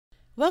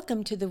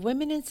Welcome to the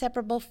Women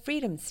Inseparable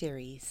Freedom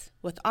Series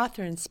with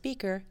author and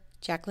speaker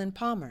Jacqueline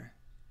Palmer.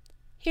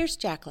 Here's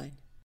Jacqueline.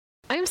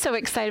 I'm so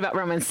excited about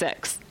Romans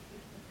 6.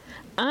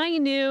 I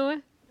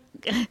knew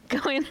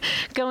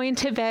going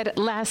to bed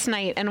last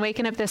night and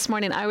waking up this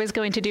morning, I was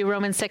going to do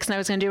Romans 6, and I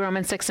was going to do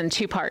Romans 6 in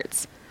 2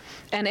 parts.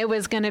 And it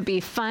was going to be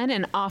fun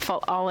and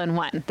awful all in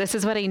one. This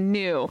is what I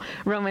knew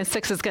Romans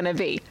 6 is going to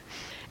be.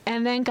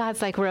 And then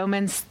God's like,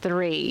 Romans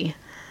 3.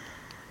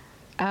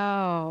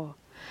 Oh.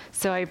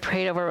 So I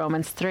prayed over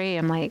Romans 3.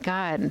 I'm like,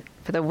 God,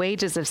 for the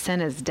wages of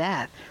sin is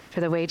death. For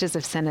the wages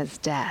of sin is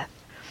death.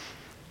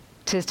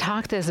 To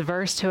talk this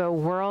verse to a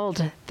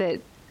world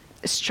that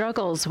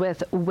struggles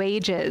with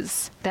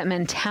wages, that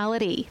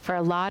mentality for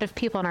a lot of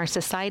people in our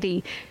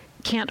society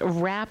can't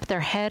wrap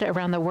their head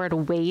around the word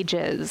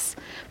wages.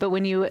 But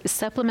when you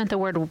supplement the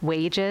word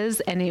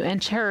wages and you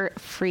enter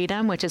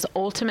freedom, which is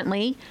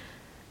ultimately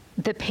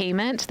the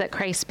payment that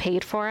Christ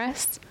paid for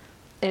us,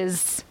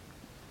 is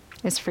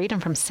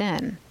freedom from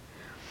sin.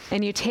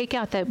 And you take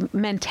out the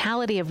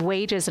mentality of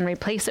wages and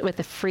replace it with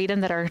the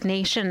freedom that our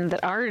nation,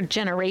 that our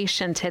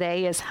generation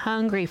today is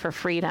hungry for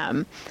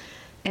freedom.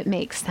 It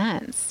makes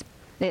sense.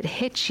 It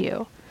hits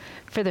you.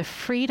 For the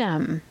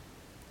freedom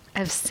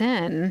of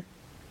sin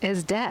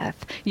is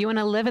death. You want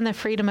to live in the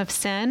freedom of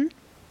sin?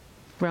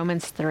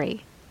 Romans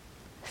 3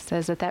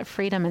 says that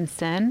freedom in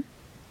sin,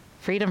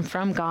 freedom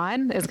from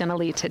God, is going to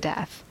lead to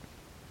death.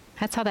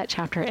 That's how that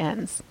chapter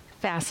ends.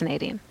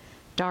 Fascinating,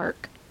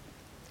 dark,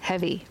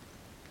 heavy.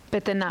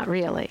 But then not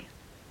really,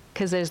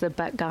 because there's the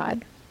but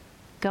God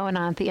going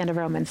on at the end of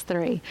Romans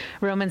 3.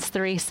 Romans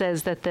 3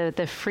 says that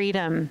the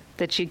freedom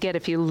that you get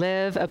if you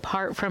live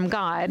apart from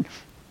God,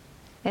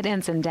 it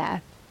ends in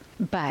death.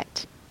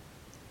 But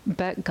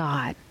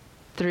God,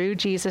 through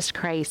Jesus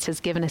Christ, has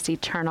given us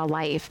eternal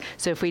life.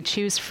 So if we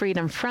choose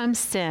freedom from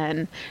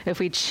sin, if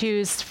we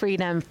choose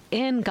freedom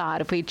in God,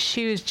 if we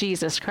choose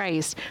Jesus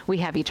Christ, we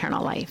have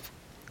eternal life.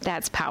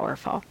 That's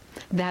powerful.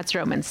 That's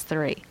Romans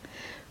 3.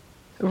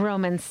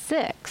 Romans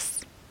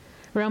 6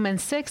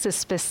 is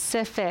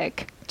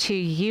specific to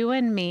you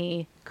and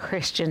me,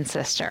 Christian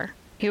sister.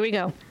 Here we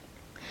go.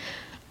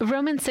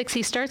 Romans 6,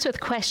 he starts with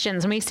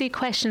questions, and we see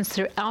questions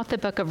throughout the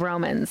book of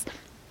Romans.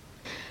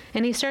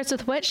 And he starts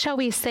with, what shall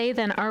we say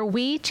then? Are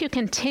we to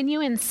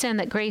continue in sin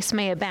that grace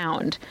may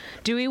abound?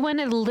 Do we want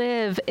to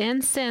live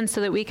in sin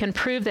so that we can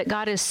prove that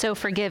God is so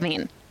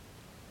forgiving?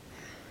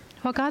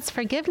 Well, God's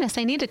forgiveness,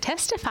 I need to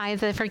testify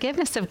the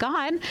forgiveness of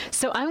God.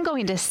 So I'm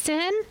going to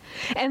sin,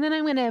 and then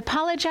I'm going to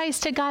apologize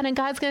to God, and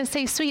God's going to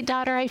say, sweet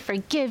daughter, I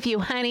forgive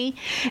you, honey.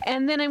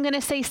 And then I'm going to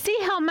say, see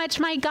how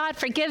much my God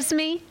forgives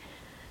me?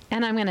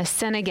 And I'm going to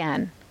sin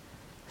again.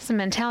 It's a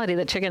mentality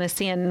that you're going to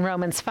see in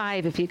Romans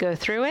 5 if you go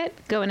through it.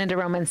 Going into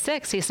Romans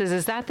 6, he says,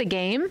 is that the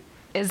game?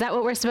 Is that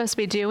what we're supposed to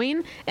be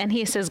doing? And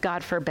he says,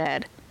 God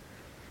forbid.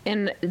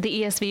 In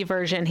the ESV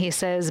version, he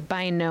says,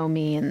 by no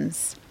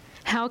means.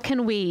 How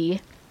can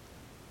we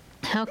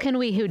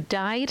who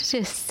died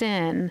to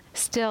sin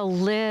still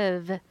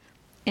live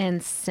in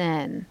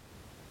sin?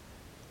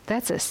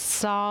 That's a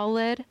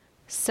solid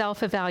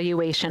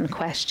self-evaluation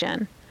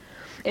question.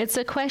 It's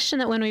a question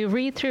that when we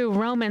read through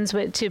Romans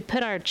to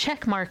put our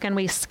check mark and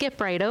we skip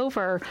right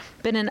over,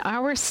 but in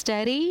our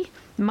study,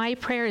 my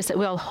prayer is that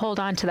we'll hold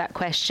on to that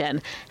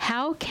question.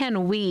 How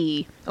can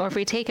we, or if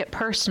we take it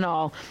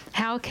personal,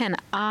 how can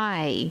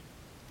I,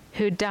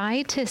 who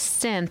died to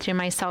sin through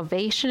my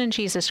salvation in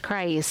Jesus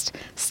Christ,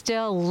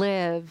 still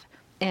live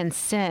in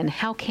sin?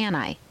 How can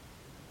I?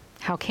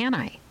 How can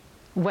I?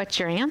 What's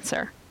your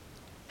answer?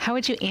 How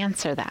would you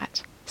answer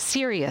that?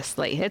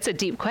 Seriously, it's a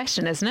deep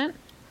question, isn't it?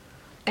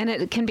 And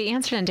it can be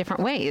answered in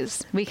different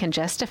ways. We can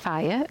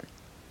justify it.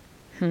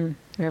 You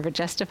ever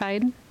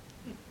justified?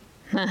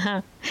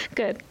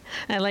 Good.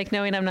 I like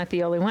knowing I'm not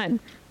the only one.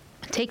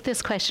 Take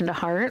this question to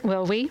heart,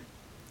 will we?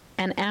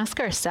 And ask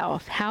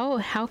ourselves,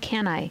 how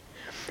can I?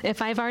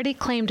 If I've already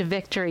claimed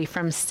victory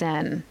from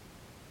sin,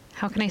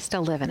 how can I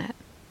still live in it?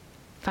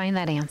 Find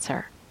that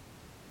answer.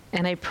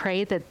 And I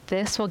pray that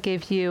this will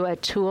give you a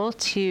tool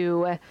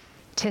to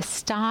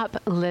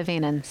stop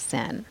living in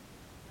sin.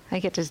 I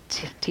get to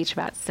teach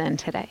about sin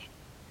today.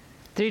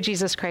 Through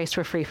Jesus Christ,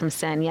 we're free from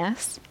sin,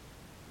 yes?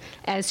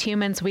 As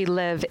humans, we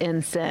live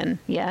in sin,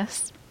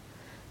 yes?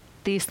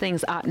 These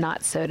things ought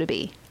not so to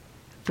be,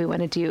 if we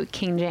want to do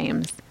King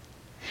James.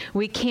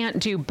 We can't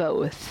do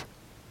both.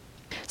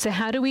 So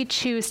how do we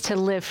choose to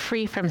live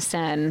free from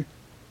sin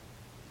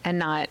and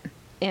not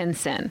in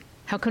sin?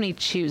 How can we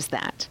choose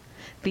that?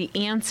 The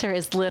answer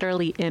is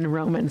literally in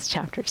Romans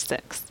chapter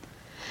 6.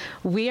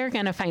 We are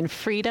going to find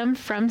freedom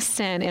from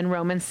sin in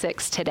Romans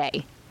 6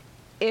 today,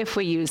 if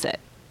we use it.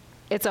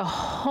 It's a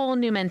whole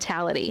new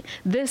mentality.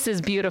 This is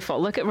beautiful.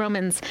 Look at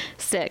Romans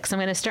 6. I'm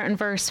going to start in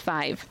verse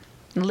 5.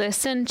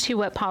 Listen to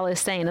what Paul is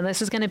saying. And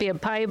this is going to be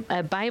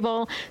a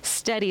Bible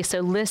study, so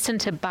listen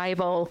to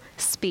Bible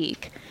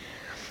speak.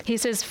 He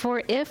says,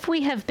 for if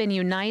we have been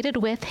united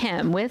with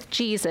him, with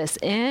Jesus,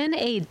 in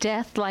a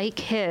death like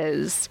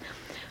his,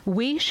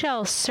 we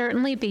shall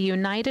certainly be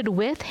united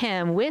with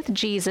him, with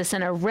Jesus,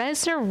 in a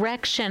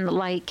resurrection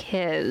like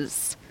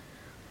his.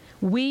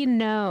 We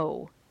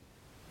know,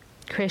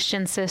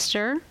 Christian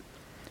sister,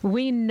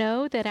 we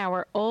know that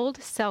our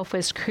old self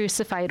was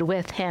crucified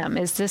with him.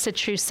 Is this a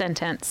true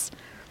sentence?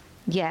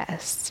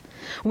 Yes.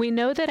 We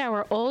know that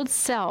our old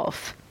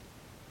self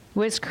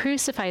was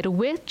crucified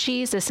with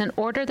Jesus in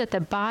order that the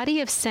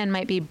body of sin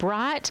might be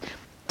brought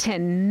to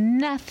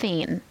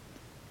nothing,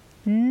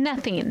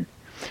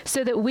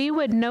 so that we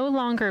would no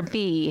longer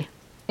be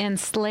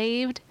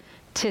enslaved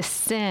to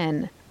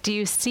sin. Do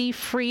you see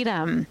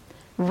freedom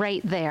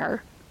right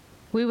there?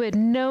 We would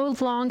no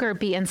longer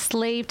be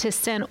enslaved to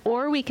sin,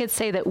 or we could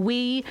say that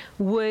we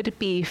would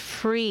be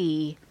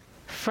free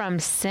from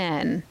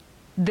sin.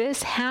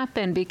 This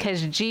happened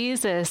because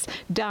Jesus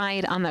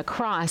died on the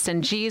cross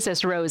and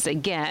Jesus rose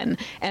again.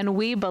 And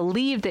we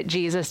believe that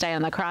Jesus died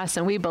on the cross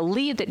and we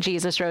believe that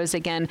Jesus rose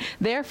again.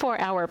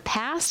 Therefore, our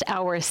past,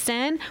 our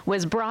sin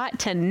was brought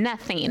to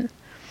nothing.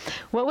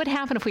 What would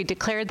happen if we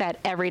declared that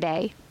every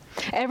day?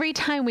 Every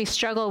time we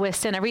struggle with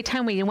sin, every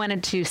time we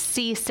wanted to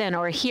see sin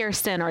or hear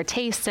sin or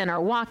taste sin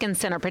or walk in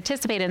sin or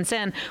participate in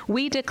sin,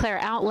 we declare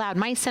out loud,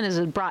 my sin is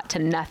brought to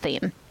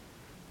nothing.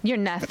 You're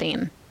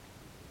nothing.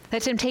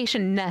 That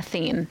temptation,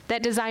 nothing.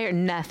 That desire,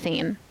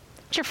 nothing.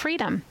 It's your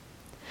freedom.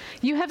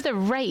 You have the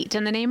right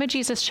in the name of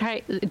Jesus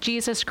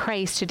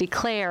Christ to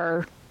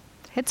declare,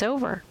 it's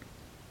over.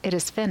 It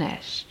is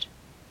finished.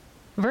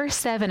 Verse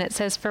 7, it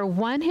says, for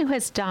one who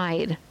has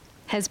died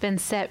has been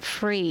set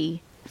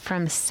free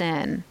from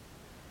sin.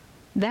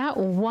 That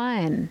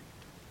one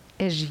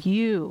is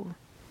you.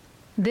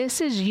 This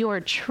is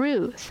your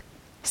truth.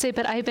 Say,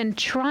 but I've been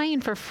trying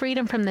for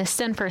freedom from this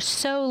sin for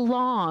so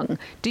long.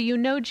 Do you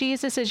know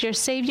Jesus is your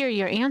Savior?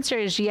 Your answer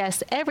is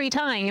yes every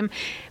time.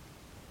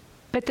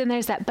 But then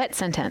there's that but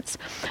sentence.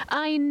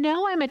 I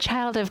know I'm a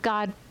child of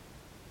God,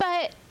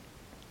 but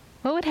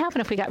what would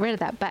happen if we got rid of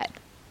that but?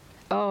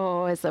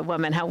 Oh, as a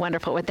woman, how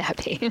wonderful would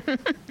that be?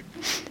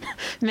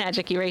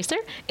 Magic eraser.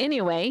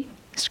 Anyway,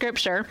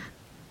 scripture.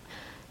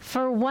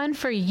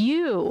 For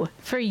you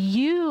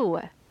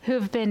who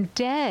have been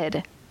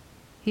dead,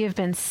 you have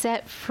been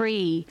set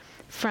free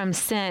from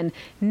sin.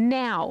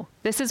 Now,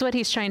 this is what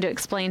he's trying to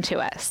explain to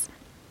us.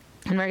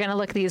 And we're going to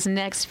look at these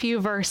next few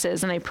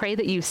verses, and I pray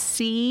that you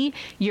see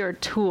your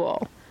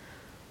tool.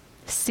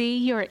 See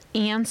your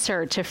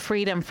answer to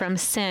freedom from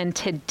sin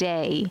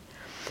today.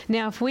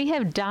 Now, if we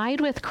have died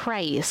with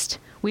Christ,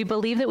 we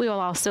believe that we will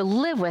also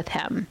live with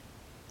him.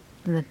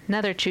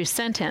 Another true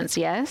sentence,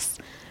 yes?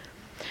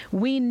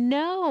 We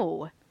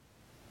know,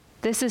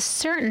 this is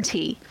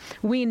certainty.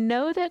 We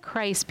know that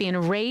Christ, being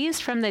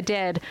raised from the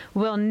dead,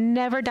 will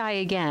never die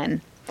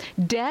again.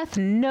 Death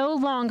no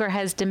longer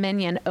has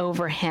dominion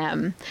over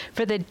him.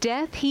 For the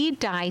death he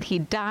died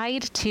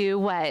to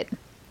what?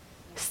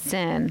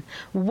 Sin.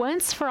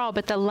 Once for all,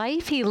 but the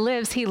life he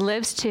lives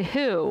to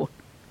who?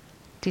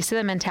 Do you see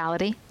the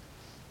mentality?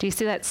 Do you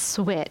see that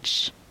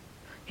switch?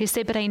 You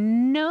say, but I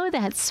know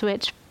that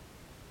switch,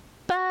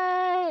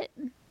 but...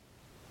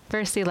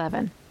 Verse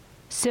 11.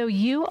 So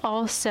you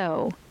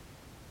also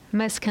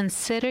must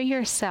consider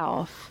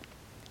yourself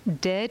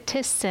dead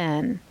to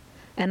sin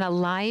and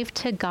alive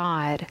to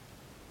God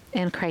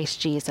in Christ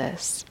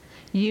Jesus.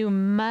 You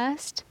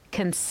must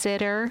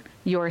consider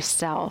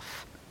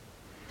yourself.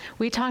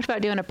 We talked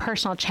about doing a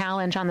personal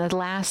challenge on the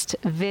last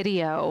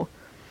video.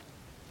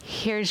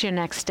 Here's your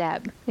next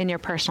step in your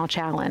personal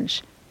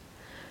challenge.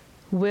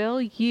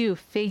 Will you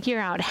figure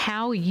out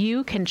how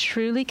you can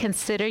truly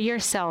consider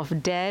yourself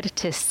dead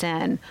to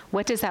sin?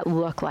 What does that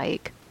look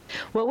like?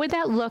 What would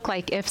that look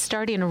like if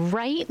starting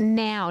right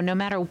now, no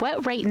matter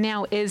what right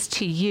now is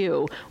to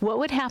you, what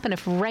would happen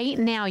if right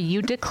now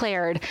you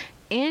declared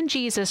in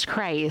Jesus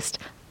Christ,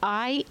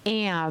 I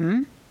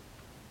am,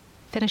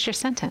 finish your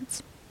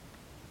sentence.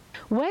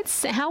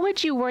 How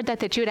would you word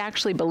that you would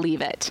actually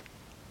believe it?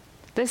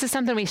 This is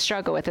something we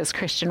struggle with as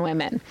Christian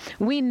women.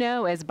 We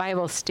know as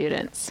Bible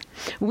students,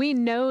 we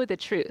know the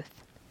truth.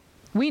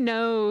 We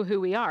know who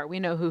we are.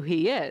 We know who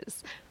he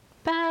is.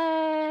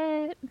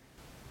 But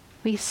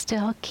we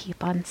still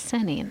keep on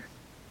sinning.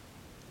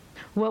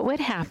 What would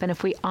happen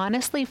if we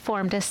honestly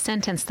formed a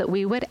sentence that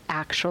we would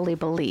actually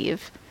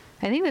believe?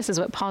 I think this is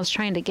what Paul's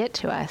trying to get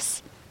to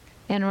us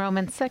in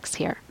Romans 6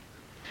 here.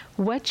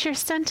 What's your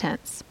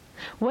sentence?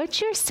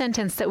 What's your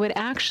sentence that would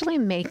actually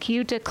make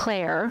you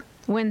declare,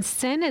 when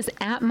sin is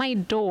at my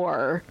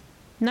door,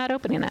 not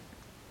opening it?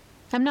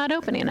 I'm not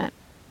opening it.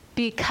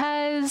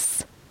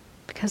 Because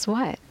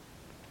what?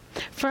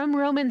 From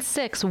Romans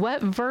 6,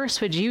 what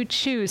verse would you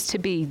choose to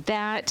be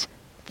that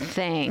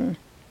thing?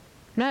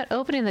 Not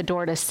opening the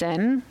door to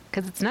sin,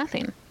 because it's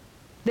nothing.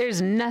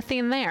 There's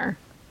nothing there.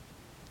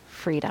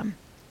 Freedom.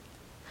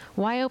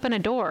 Why open a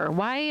door?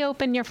 Why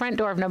open your front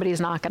door if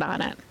nobody's knocking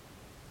on it?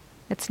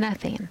 It's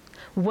nothing.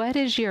 What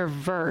is your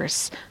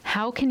verse?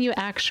 How can you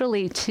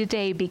actually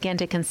today begin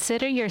to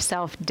consider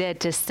yourself dead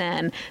to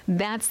sin?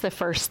 That's the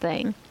first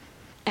thing.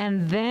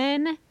 And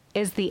then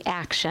is the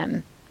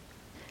action.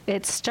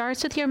 It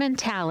starts with your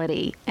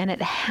mentality, and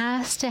it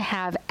has to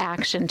have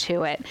action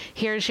to it.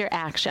 Here's your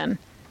action.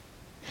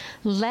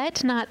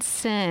 Let not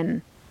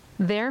sin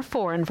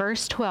Therefore, in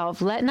verse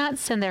 12, let not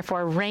sin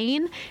therefore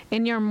reign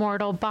in your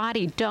mortal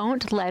body.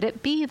 Don't let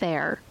it be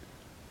there.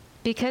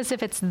 Because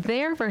if it's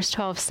there, verse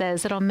 12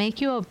 says, it'll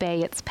make you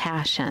obey its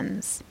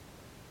passions.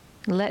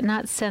 Let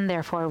not sin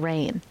therefore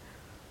reign.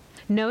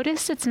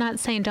 Notice it's not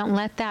saying don't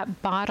let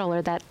that bottle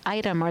or that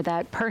item or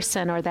that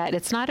person or that.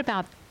 It's not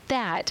about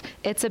that.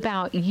 It's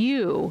about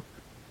you.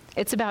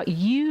 It's about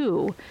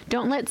you.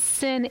 Don't let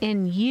sin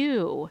in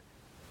you.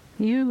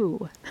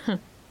 You.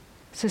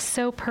 This is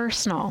so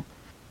personal.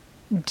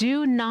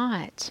 Do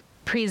not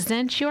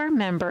present your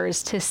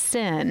members to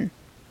sin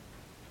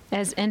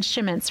as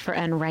instruments for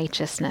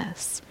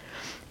unrighteousness.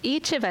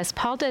 Each of us,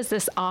 Paul does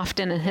this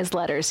often in his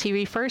letters. He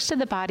refers to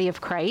the body of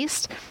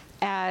Christ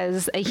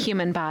as a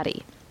human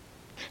body.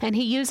 And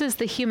he uses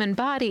the human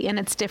body in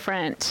its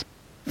different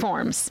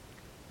forms.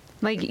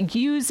 Like,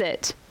 use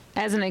it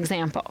as an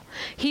example.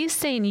 He's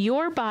saying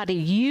your body,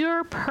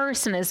 your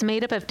person is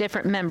made up of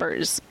different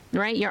members,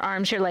 right? Your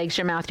arms, your legs,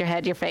 your mouth, your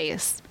head, your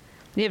face.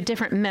 You have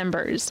different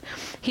members.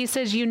 He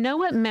says, you know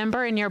what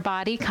member in your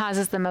body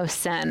causes the most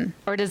sin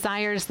or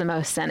desires the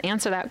most sin?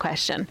 Answer that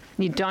question.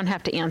 You don't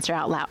have to answer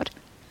out loud.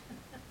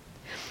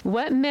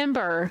 What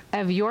member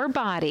of your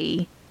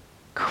body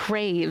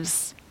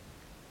craves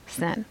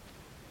sin?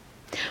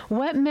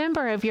 What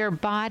member of your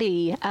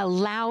body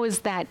allows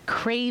that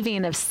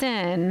craving of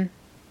sin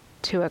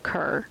to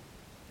occur?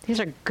 These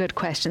are good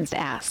questions to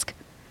ask.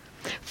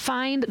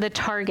 Find the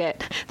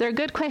target. They're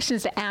good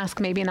questions to ask,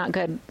 maybe not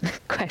good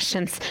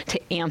questions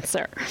to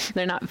answer.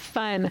 They're not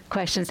fun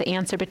questions to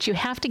answer, but you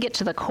have to get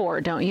to the core,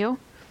 don't you?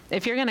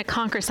 If you're going to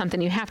conquer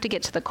something, you have to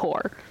get to the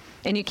core.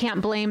 And you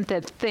can't blame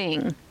the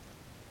thing.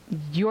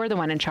 You're the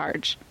one in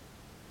charge.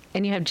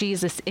 And you have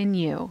Jesus in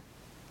you.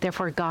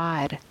 Therefore,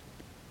 God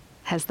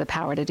has the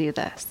power to do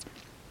this.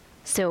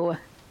 So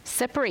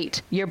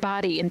separate your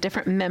body in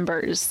different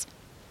members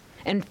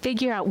and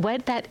figure out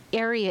what that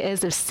area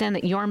is of sin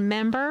that your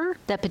member,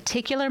 that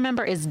particular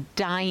member, is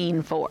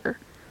dying for,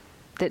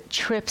 that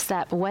trips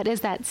up. What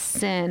is that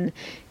sin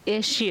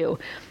issue?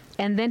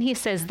 And then he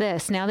says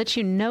this, now that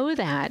you know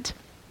that,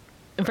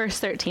 verse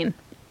 13,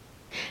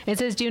 it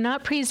says, do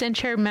not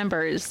present your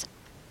members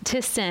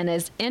to sin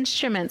as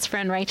instruments for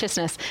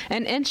unrighteousness.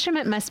 An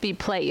instrument must be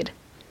played,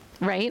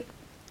 right?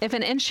 If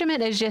an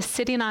instrument is just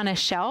sitting on a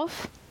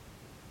shelf,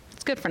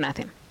 it's good for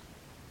nothing.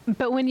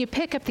 But when you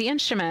pick up the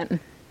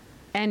instrument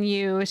and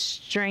you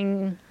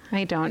string,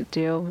 I don't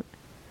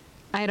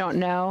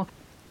know.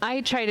 I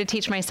tried to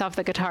teach myself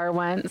the guitar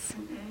once.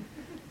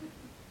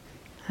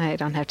 I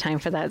don't have time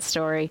for that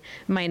story.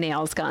 My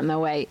nails got in the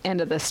way.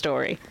 End of the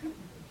story.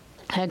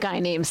 A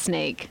guy named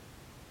Snake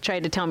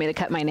tried to tell me to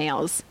cut my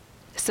nails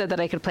so that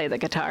I could play the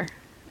guitar.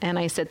 And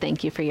I said,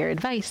 thank you for your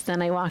advice.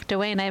 Then I walked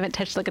away and I haven't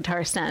touched the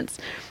guitar since.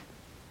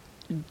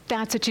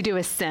 That's what you do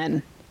with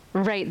sin,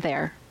 right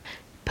there.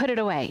 Put it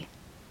away.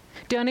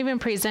 Don't even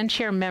present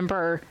your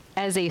member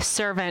as a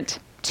servant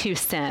to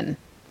sin.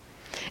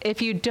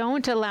 If you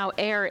don't allow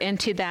air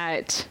into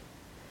that,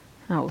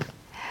 oh,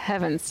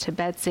 heavens to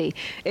Betsy,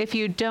 if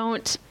you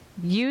don't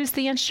use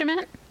the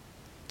instrument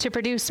to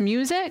produce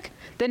music,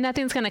 then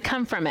nothing's going to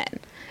come from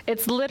it.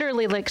 It's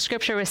literally, like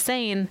Scripture was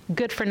saying,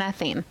 good for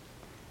nothing.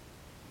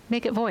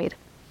 Make it void.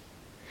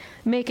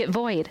 Make it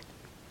void.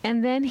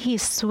 And then he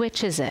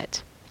switches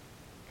it.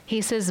 He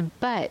says,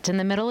 but, in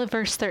the middle of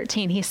verse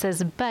 13, he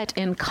says, but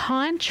in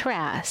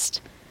contrast,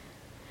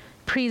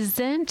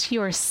 present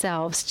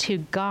yourselves to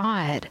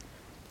God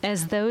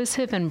as those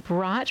who have been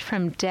brought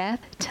from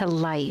death to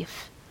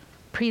life.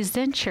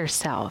 Present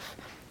yourself.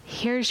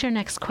 Here's your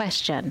next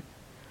question.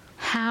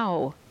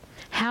 How?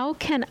 How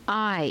can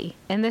I,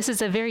 and this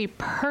is a very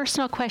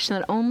personal question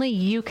that only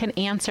you can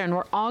answer, and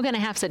we're all going to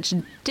have such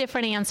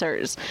different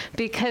answers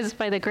because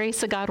by the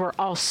grace of God, we're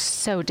all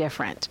so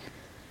different.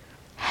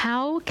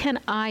 How can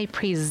I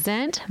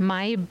present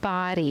my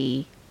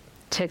body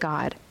to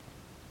God?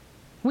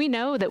 We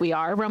know that we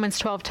are. Romans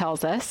 12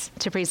 tells us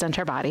to present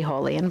our body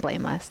holy and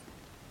blameless.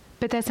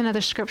 But that's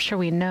another scripture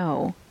we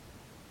know.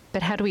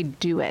 But how do we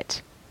do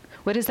it?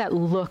 What does that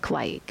look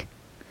like?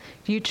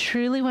 If you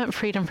truly want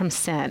freedom from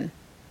sin,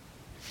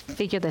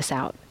 figure this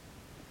out.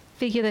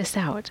 Figure this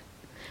out.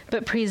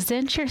 But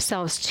present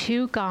yourselves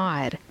to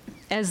God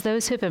as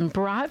those who have been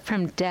brought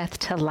from death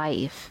to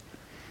life.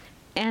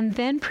 And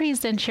then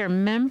present your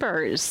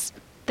members,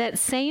 that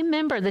same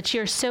member that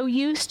you're so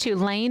used to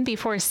laying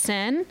before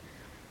sin,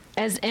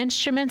 as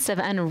instruments of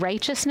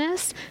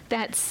unrighteousness,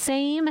 that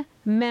same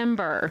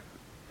member.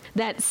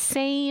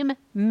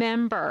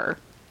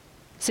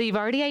 So you've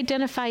already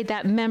identified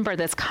that member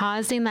that's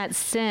causing that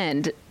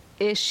sin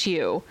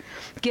issue.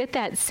 Get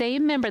that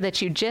same member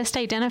that you just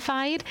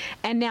identified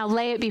and now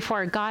lay it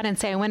before God and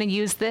say, I want to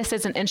use this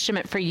as an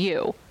instrument for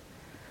you.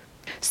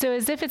 So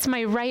as if it's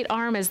my right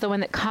arm is the one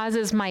that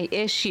causes my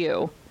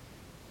issue,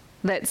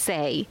 let's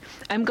say,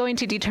 I'm going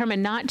to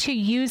determine not to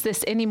use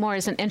this anymore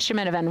as an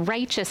instrument of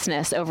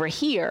unrighteousness over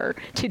here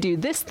to do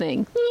this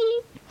thing.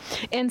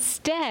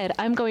 Instead,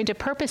 I'm going to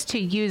purpose to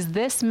use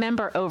this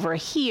member over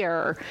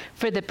here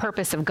for the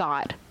purpose of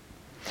God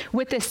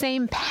with the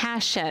same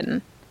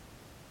passion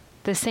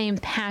the same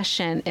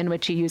passion in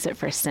which you use it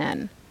for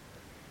sin.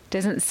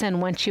 Doesn't sin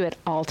want you at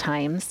all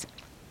times?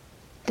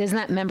 Doesn't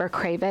that member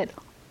crave it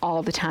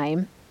all the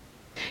time?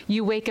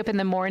 You wake up in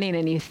the morning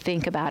and you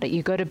think about it.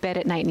 You go to bed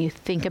at night and you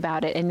think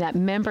about it, and that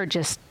member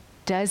just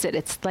does it.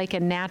 It's like a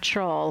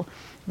natural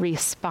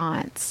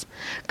response.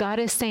 God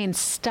is saying,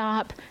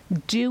 stop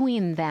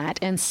doing that.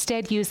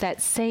 Instead, use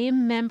that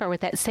same member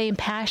with that same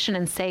passion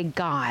and say,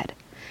 God,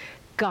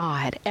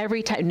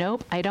 every time.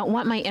 Nope, I don't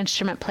want my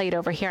instrument played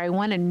over here. I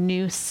want a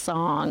new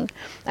song.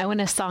 I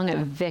want a song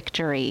of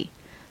victory.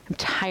 I'm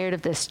tired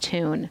of this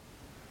tune.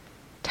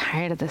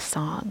 Tired of this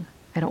song.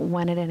 I don't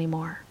want it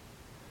anymore.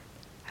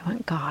 I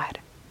want God.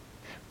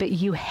 But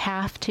you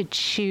have to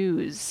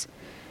choose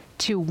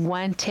to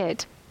want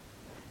it.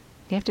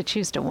 You have to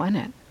choose to want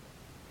it.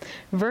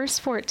 Verse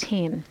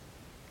 14,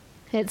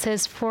 it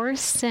says, for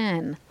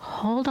sin,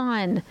 hold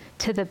on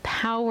to the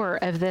power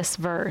of this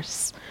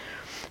verse.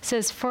 It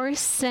says, for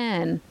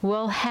sin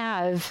will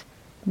have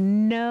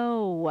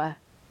no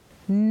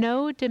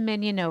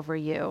dominion over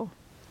you.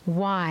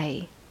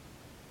 Why?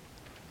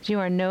 You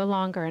are no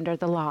longer under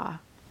the law,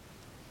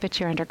 but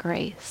you're under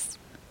grace.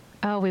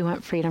 Oh, we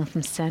want freedom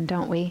from sin,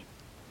 don't we?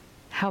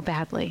 How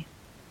badly?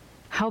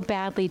 How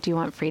badly do you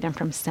want freedom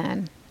from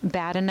sin?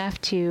 Bad enough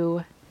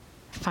to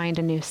find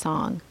a new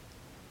song.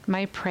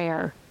 My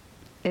prayer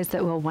is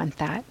that we'll want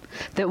that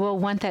we'll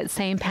want that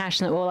same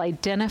passion, that we'll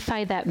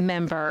identify that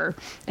member,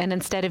 and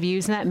instead of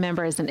using that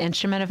member as an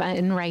instrument of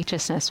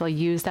unrighteousness, we'll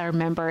use our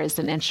member as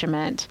an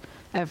instrument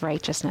of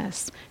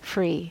righteousness.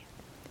 Free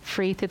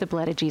through the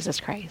blood of Jesus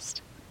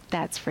Christ.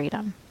 That's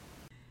freedom.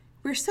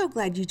 We're so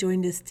glad you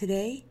joined us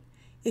today.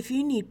 If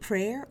you need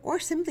prayer or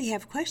simply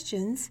have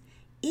questions,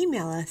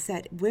 email us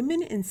at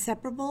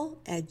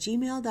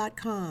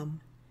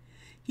womeninseparable@gmail.com.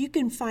 You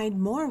can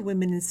find more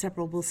Women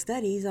Inseparable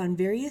studies on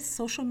various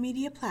social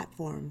media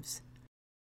platforms.